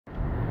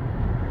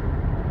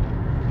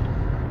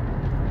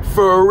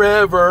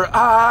Forever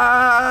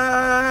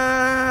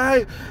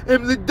I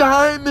am the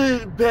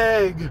diamond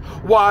peg.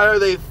 Why are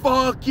they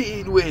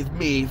fucking with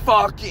me?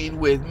 Fucking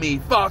with me,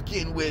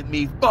 fucking with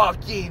me,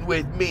 fucking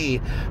with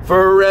me.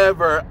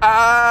 Forever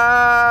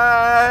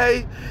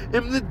I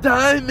am the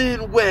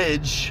diamond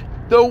wedge.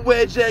 The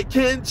wedge that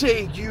can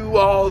take you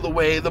all the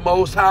way, the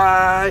most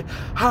high,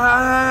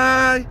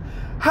 high,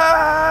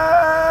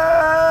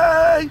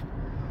 high.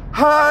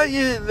 High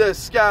in the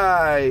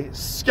sky,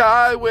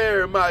 sky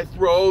where my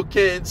throat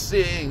can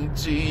sing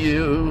to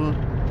you.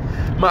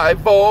 My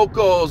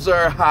vocals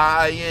are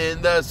high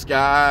in the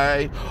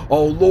sky.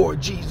 Oh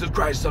Lord Jesus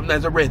Christ of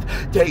Nazareth,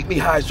 take me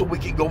high so we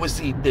can go and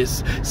see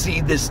this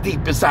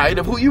deep inside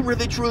of who you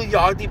really truly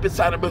are, deep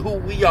inside of who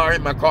we are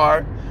in my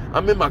car.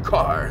 I'm in my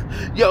car.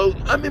 Yo,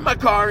 I'm in my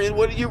car, and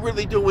what are you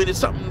really doing? It's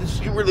something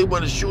that you really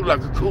want to shoot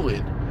like a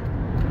coon.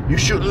 You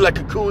shooting like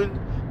a coon?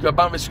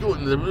 About my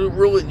scooting, the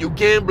ruin, you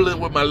gambling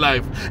with my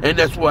life, and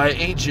that's why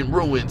ancient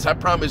ruins. I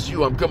promise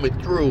you, I'm coming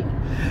through.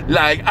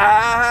 Like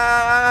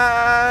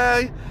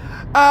I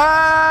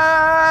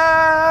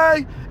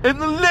am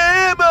the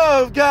Lamb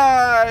of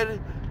God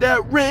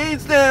that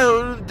rains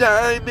down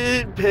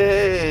diamond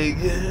peg,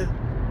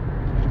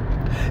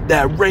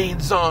 that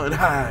reigns on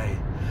high.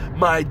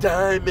 My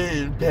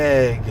diamond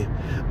peg,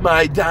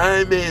 my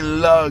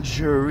diamond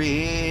luxuries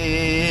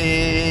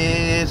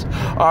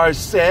are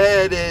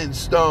set in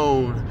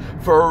stone.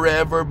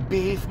 Forever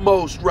beef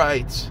most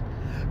right,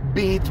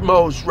 beat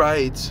most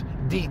right,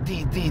 deep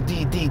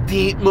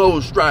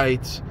most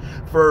right.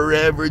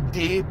 Forever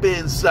deep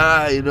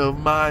inside of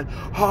my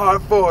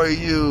heart for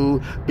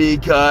you,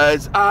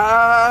 because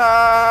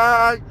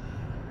I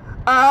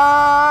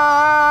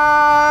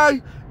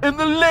am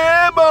the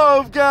Lamb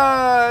of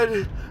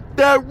God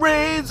that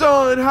reigns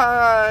on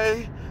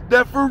high,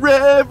 that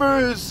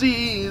forever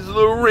sees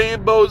the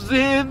rainbows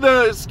in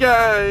the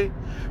sky.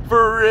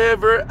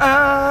 Forever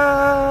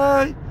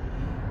I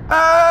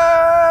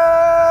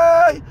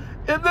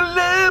am the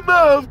Lamb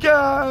of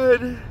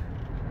God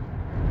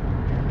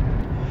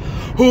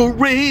who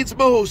reigns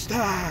most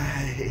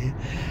high,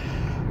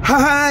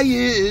 high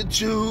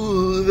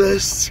into the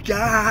sky.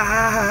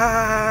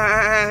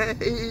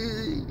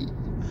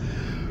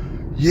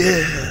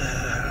 Yeah.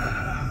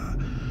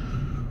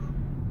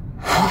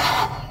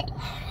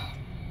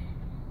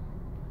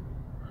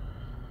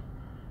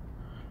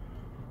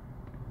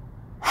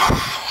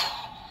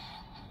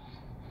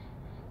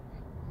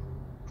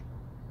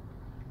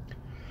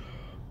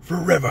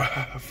 Forever,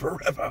 forever,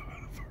 forever.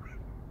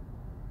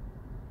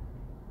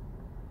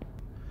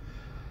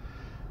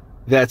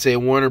 That's a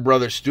Warner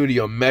Brothers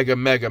Studio mega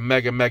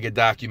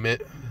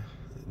document.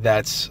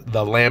 That's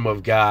the Lamb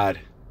of God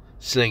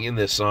singing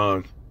this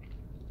song.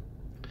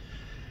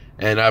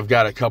 And I've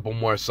got a couple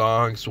more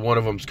songs. One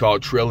of them's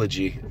called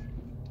Trilogy.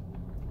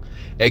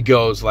 It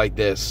goes like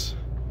this.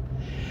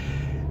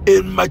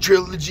 In my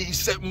trilogy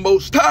set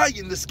most high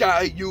in the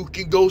sky, you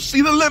can go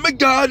see the Lamb of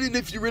God. And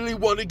if you really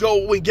want to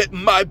go and get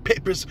my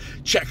papers,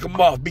 check them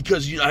off,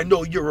 because I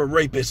know you're a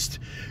rapist.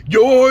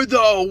 You're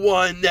the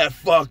one that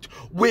fucked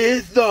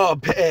with the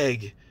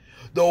peg.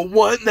 The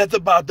one that's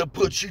about to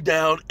put you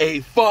down a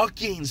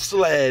fucking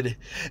sled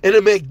in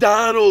a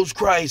McDonald's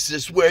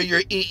crisis where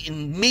you're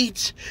eating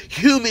meat,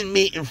 human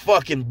meat, and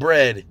fucking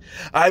bread.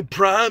 I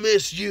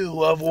promise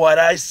you of what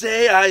I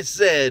say I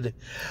said.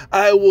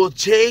 I will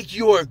take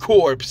your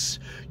corpse,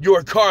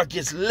 your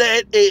carcass,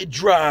 let it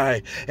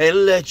dry,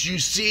 and let you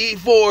see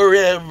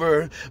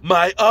forever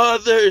my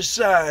other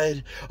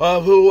side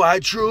of who I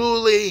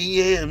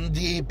truly am.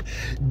 Deep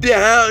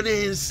down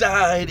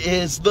inside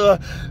is the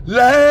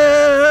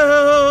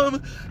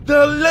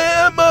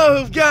Lamb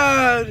of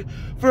God,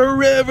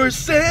 forever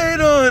set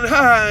on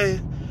high,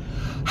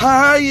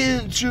 high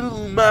into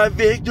my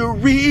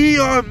victory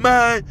on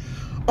my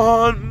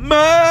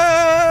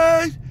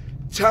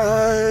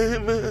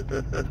time.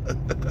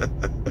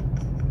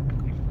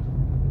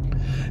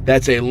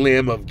 That's a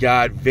Lamb of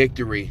God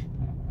victory.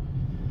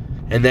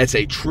 And that's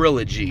a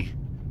trilogy.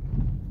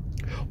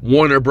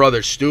 Warner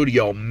Brothers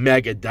Studio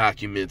mega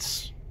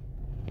documents.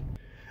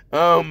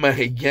 Oh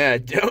my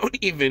God, don't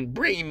even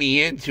bring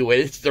me into it.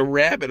 It's the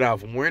rabbit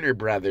off Warner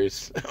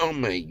Brothers. Oh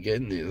my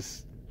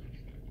goodness.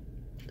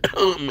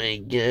 Oh my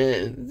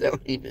God,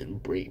 don't even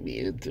bring me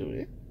into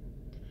it.